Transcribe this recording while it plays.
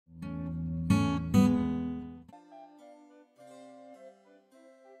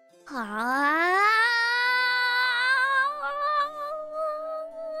Ah.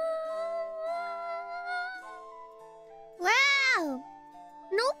 Wow.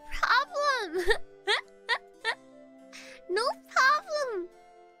 No problem. No problem.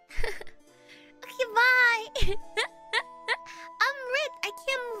 Okay, bye. I'm rich. I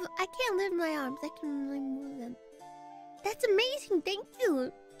can't lift my arms. I can only move them. That's amazing. Thank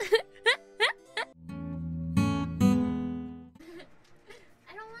you.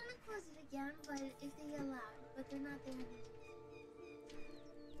 I don't want to close it again, but if they allow, but they're not there.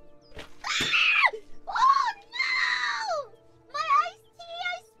 Oh no! My iced tea!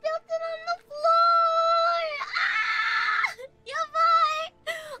 I spilled it on the floor! Ah! Yabai!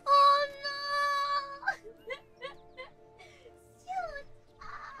 Oh no! Shoot! Ah!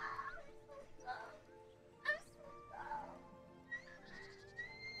 I'm so slow. I'm so slow.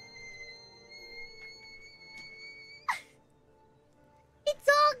 It's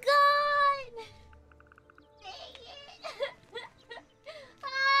all gone! Dang it! Ah!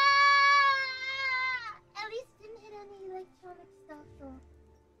 At least didn't hit any electronic stuff though.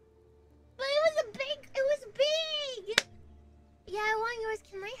 But it was big! Yeah, I want yours.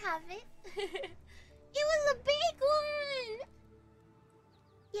 Can I have it? It was a big one!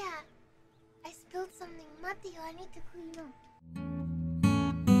 Yeah. I spilled something. Mateo, I need to clean up.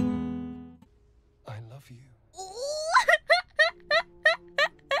 I love you.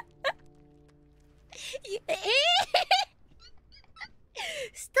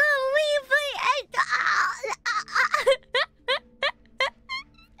 Stop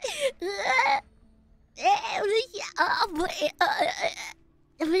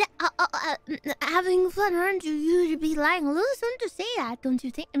having fun, aren't you? You should be lying a little soon to say that, don't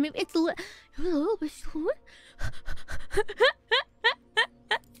you think? I mean, it's a little bit short.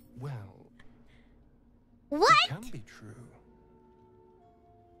 Well, What? it can be true.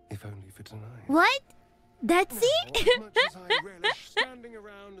 If only for tonight. What? That's Now, it? as much as I relish standing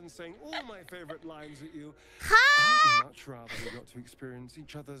around and saying all my favorite lines at you, Ha! I'd much rather we got to experience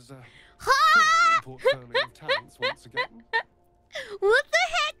each other's Ha! portfolio of talents once again. What the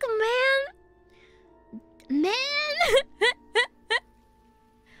heck, man? Man!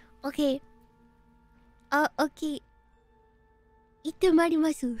 Okay. Okay. 行ってまいり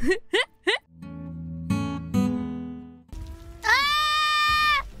ます。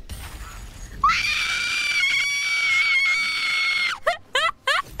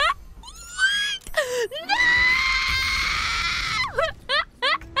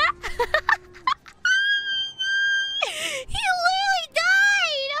He literally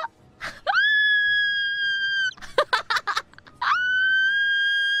died!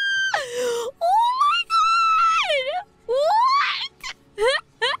 Oh my god! What?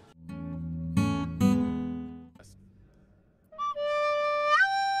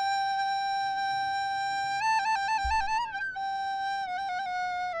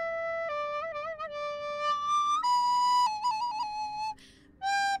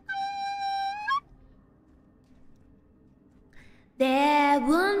 There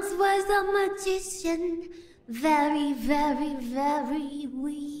once was a magician, very, very, very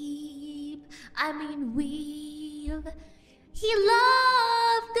weep. He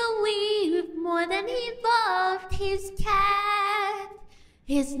loved the weave more than he loved his cat.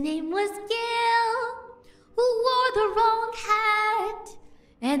 His name was Gil, who wore the wrong hat,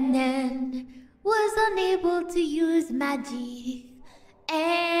 and then was unable to use magic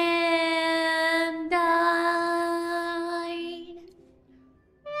and died.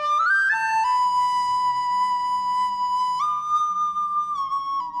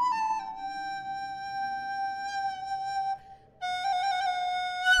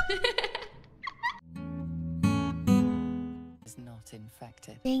 Is not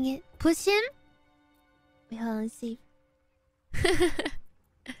infected. Dang it. Push him? Wait, hold on, let's see.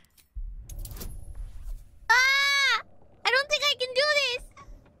 Ah! I don't think I can do this!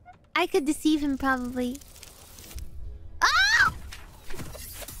 I could deceive him, probably. Oh!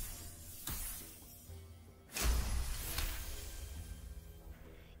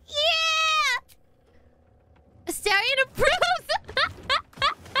 Yeah! Astarion approves!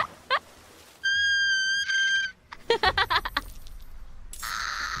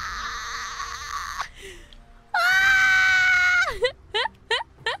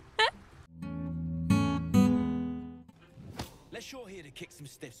 Unless you're here to kick some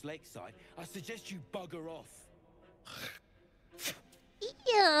stiffs lakeside, I suggest you bugger off.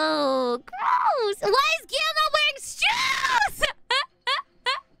 Ew, gross! Why is Gil not wearing shoes?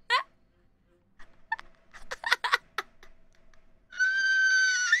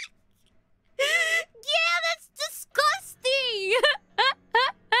 Gil, that's disgusting!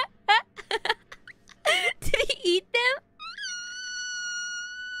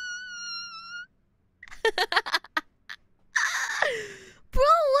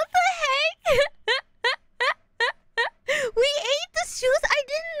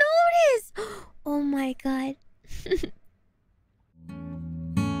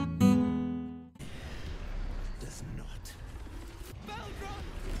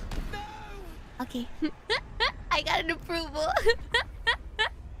 Okay. I got an approval.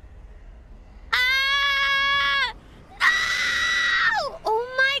 No! Oh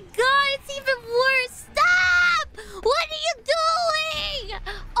my god, it's even worse. Stop! What are you doing?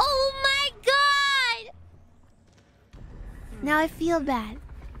 Oh my god! Now I feel bad.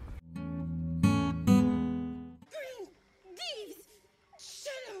 Green leaves,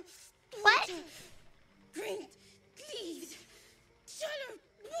 shallow What? water. Green leaves, shallow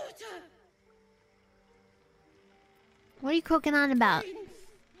water. What are you croaking on about? Green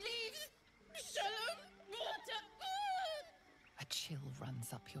leaves, shallow water. A chill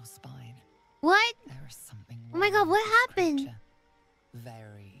runs up your spine. What? There is something wrong Oh my god, with what this happened? creature.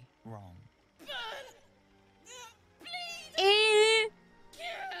 Very wrong. Burn. Please Eh.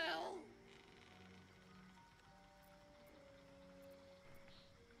 kill.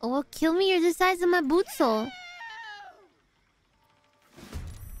 Oh, well, kill me. You're the size of my boot sole.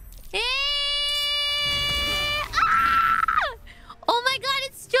 Eh. Ah! Oh my god,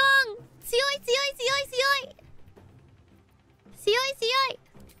 it's strong. Sioi, sioi, sioi, sioi. Sioi, sioi.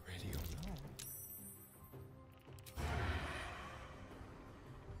 Ready or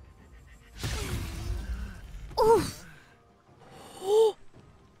not. Oof.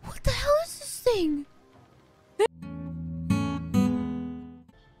 What the hell is this thing?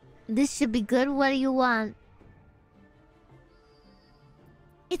 This should be good. What do you want?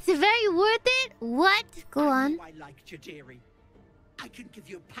 It's very worth it. What? Go on. I like Jajiri. I can give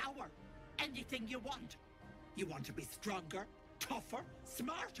you power. Anything you want. You want to be stronger, tougher,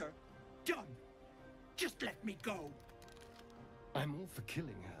 smarter? Done. Just let me go. I'm all for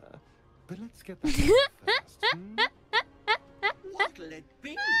killing her, but let's get that first. What'll it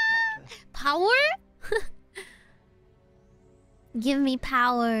be, Petal? Power? Give me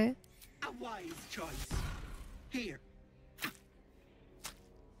power. A wise choice. Here.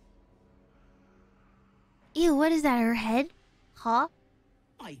 Ew, what is that? Her head? Huh?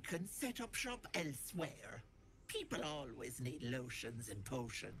 I can set up shop elsewhere. People always need lotions and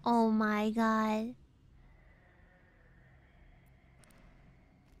potions. Oh my god.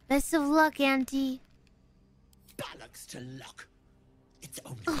 Best of luck, Auntie. Bollocks to luck. It's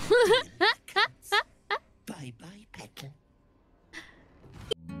only a deal that counts. Bye-bye, Petal.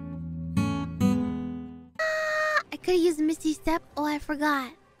 I could have used Misty Step. Oh, I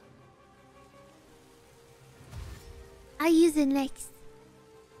forgot. I'll use it next.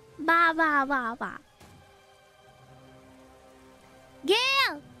 Ba ba ba ba.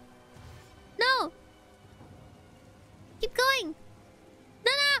 Gale! No! Keep going!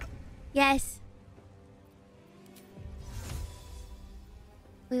 No, no! Yes.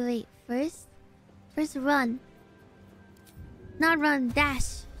 Wait. First run. Not run,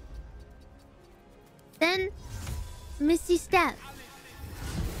 dash. Then Misty Step.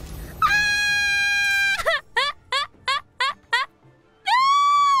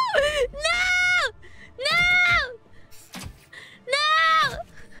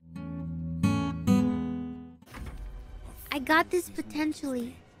 I got this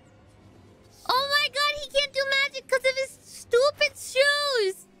potentially. Oh my god, he can't do magic because of his stupid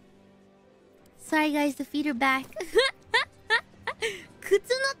shoes! Sorry guys, the feet are back. 靴の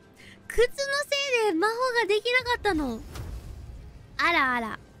せいで魔法ができなかったの。あらあ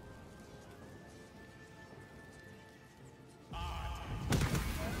ら。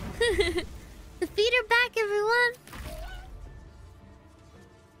The feet are back, everyone.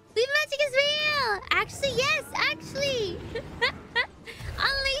 Leaf magic is real! Actually, yes, actually!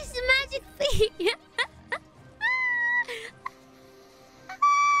 Unleash the magic feet!